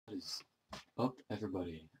is up,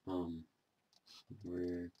 everybody?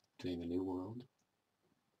 We're doing a new world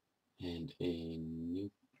and a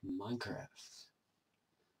new Minecraft.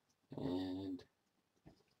 And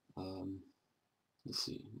let's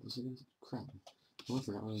see. What was I gonna say? Crap. Oh, I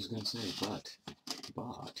forgot what I was gonna say.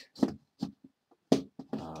 But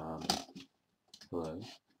hello.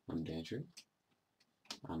 I'm Danger.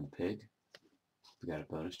 I'm a pig. We got a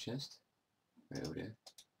bonus chest right over there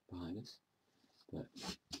behind us. But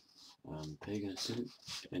I'm a pig in a suit,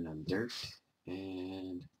 and I'm dirt,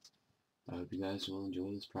 and I hope you guys will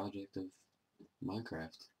enjoy this project of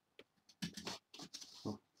Minecraft.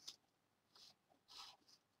 Oh.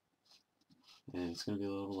 And it's going to be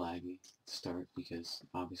a little laggy to start because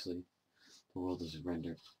obviously the world is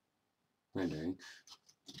rendering.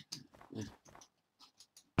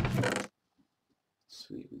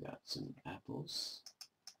 Sweet, we got some apples,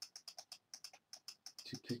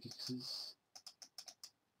 2 pickaxes,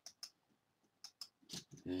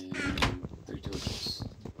 and 3 torches.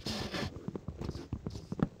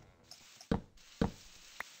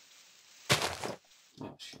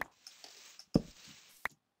 Oh shit.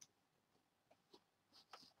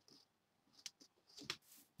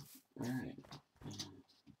 Alright.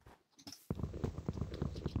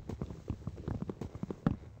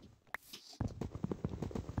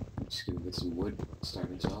 I'm just gonna get some wood,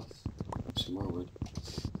 starting us off. Some more wood.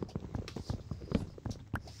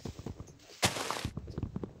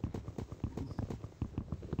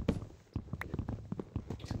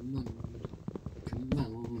 Come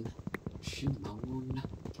on, Shimon.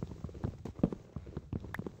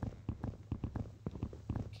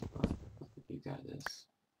 You got this.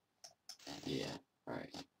 Yeah, alright.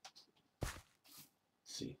 Let's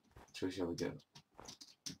see, which way shall we go?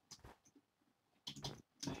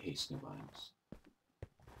 I hate snow biomes.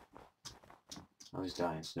 I always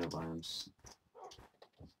die in snow biomes.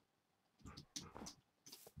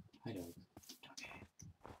 Hi, dog. Okay.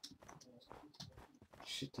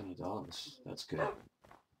 Shit ton of dogs. That's good. I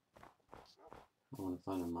want to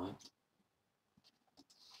find a mine.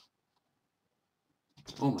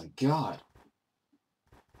 Oh my god!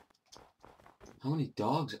 How many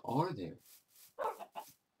dogs are there?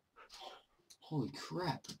 Holy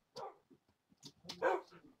crap.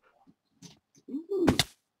 Ooh.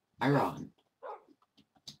 Iron.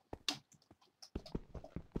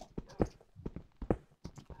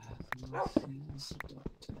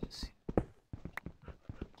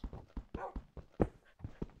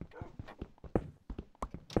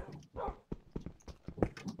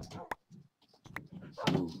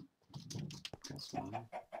 Ooh. That's mine.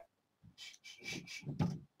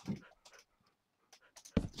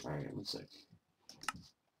 Alright, one sec.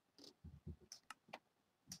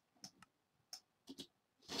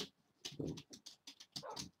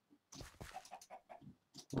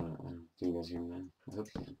 Can you guys hear me now? I hope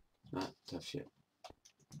you can. Not tough shit.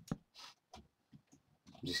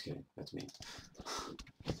 I'm just kidding. That's me.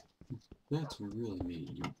 That's really me,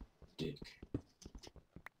 you dick.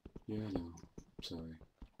 Yeah, I know. I'm sorry.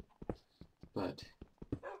 But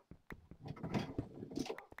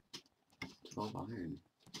 12 iron.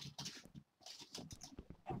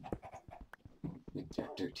 Make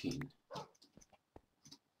that 13.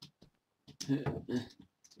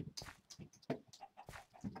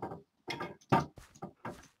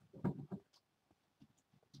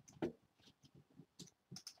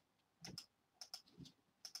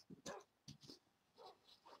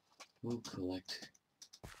 We'll collect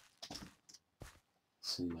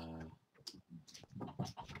some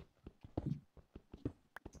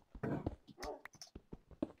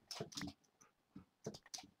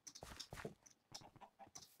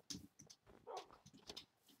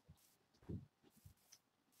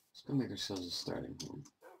let's go make ourselves a starting home.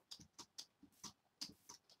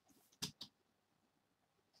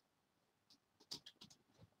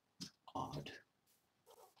 Odd.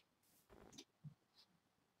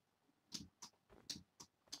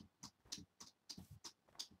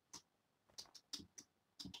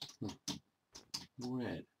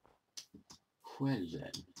 Red. Well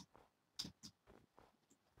then.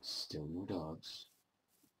 Still more dogs.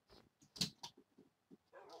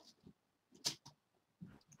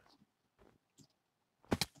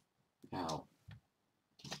 Ow.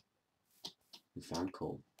 We found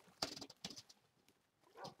coal.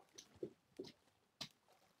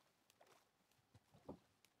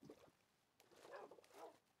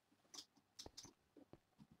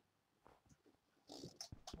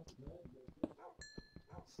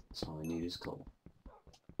 So all I need is coal.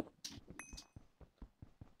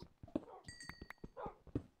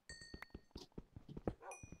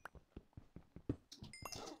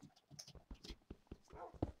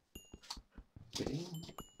 Ding,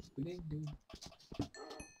 ding, ding,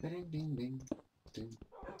 ding, ding, ding, ding.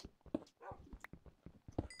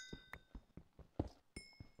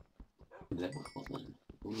 Level 1.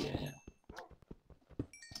 Oh yeah.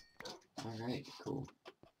 Alright, cool.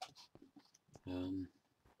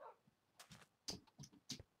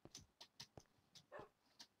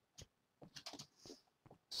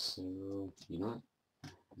 So, you know what?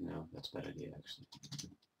 No, that's a bad idea, actually.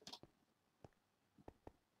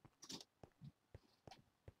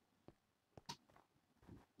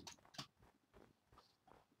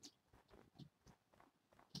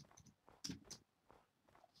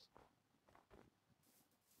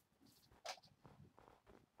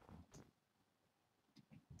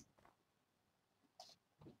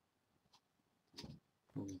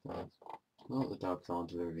 Well, the dog fell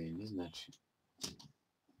into the ravine. Isn't that shit?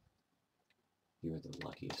 You are the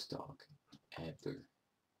luckiest dog ever.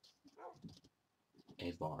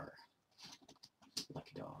 Ever.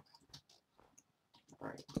 Lucky dog.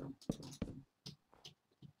 Alright, boom, boom, boom.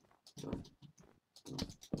 Boom, boom,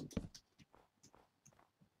 boom.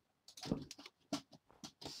 Boom.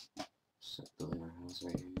 Start building our house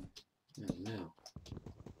right here. Oh no.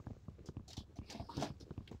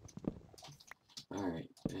 Alright,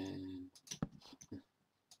 and...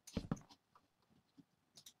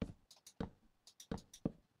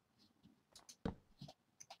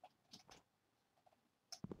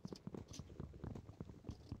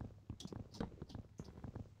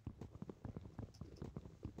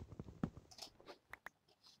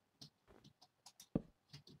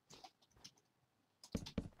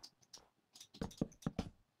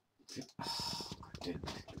 oh, dude.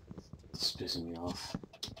 It's pissing me off.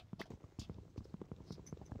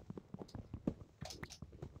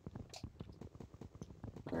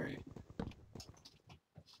 Alright.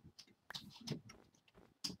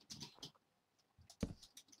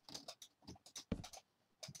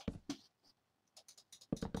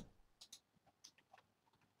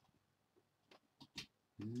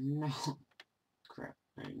 No. Crap.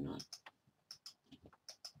 I'm not.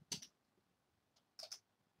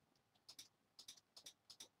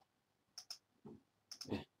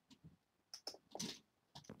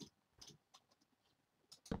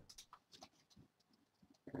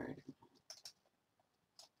 Alright.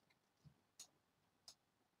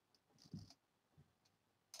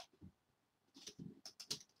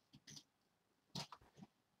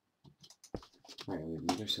 Alright, we've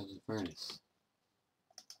made ourselves a furnace.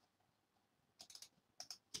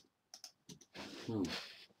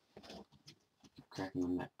 Cracking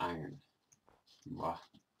on that iron. Wow.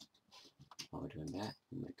 While we're doing that,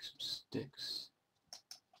 we'll make some sticks.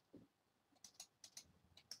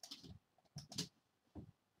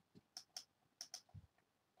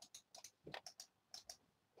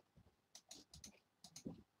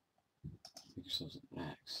 Make yourselves an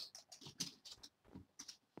axe.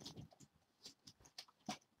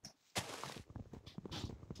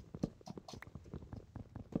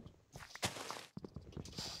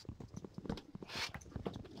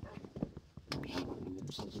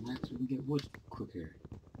 We can get wood quicker.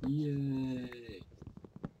 Yay!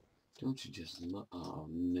 Don't you just look? Oh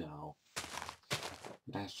no.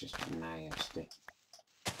 That's just nasty.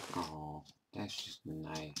 Oh, that's just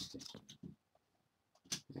nasty.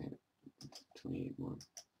 Alright, 28 more.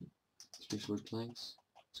 Spruce wood planks.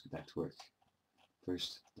 Let's get back to work.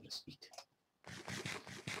 First, let us eat.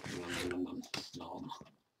 Nom nom nom nom.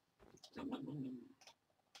 Nom nom nom nom.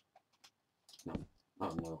 No.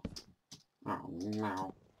 Oh no. Oh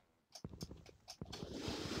no.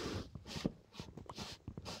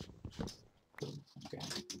 Okay.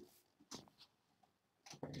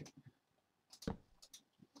 Alright.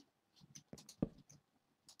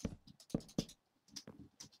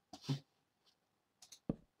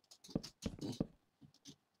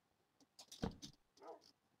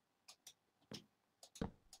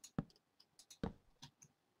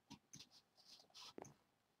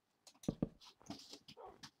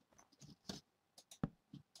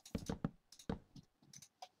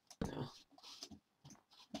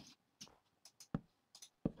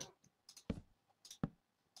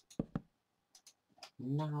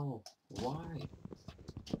 No, why?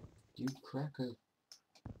 You crackhead.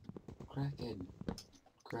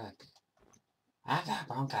 Crack. I got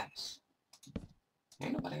bronchitis.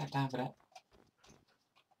 Ain't nobody got time for that.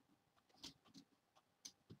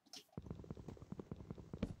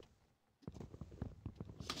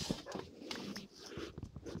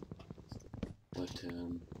 But,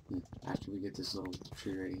 after we get this little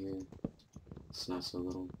tree right here, it's not so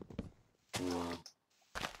little, we'll,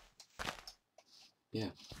 yeah,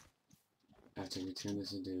 after we turn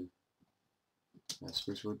this into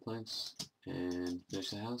spruce wood planks, and finish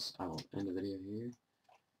the house, I will end the video here.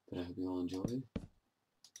 But I hope you all enjoyed.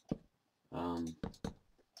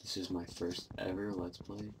 This is my first ever Let's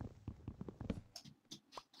Play,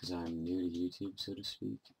 because I'm new to YouTube, so to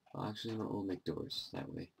speak. Well, actually, we'll make doors,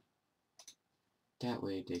 that way. That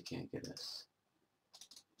way they can't get us.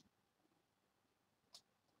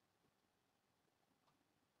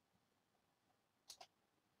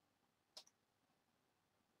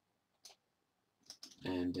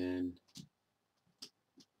 And then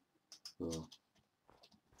we'll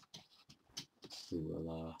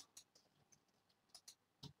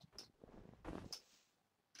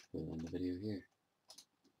end the video here.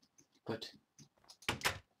 But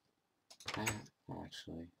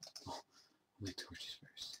actually, my torches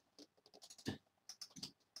first.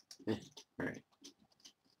 Alright.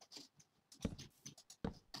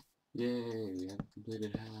 Yay, we have a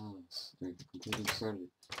completed house. Or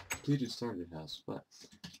completed started house, but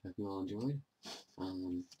I hope you all enjoyed.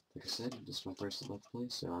 Like I said, this is my first Let's Play,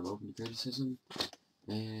 so I'm open to criticism,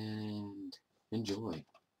 and enjoy.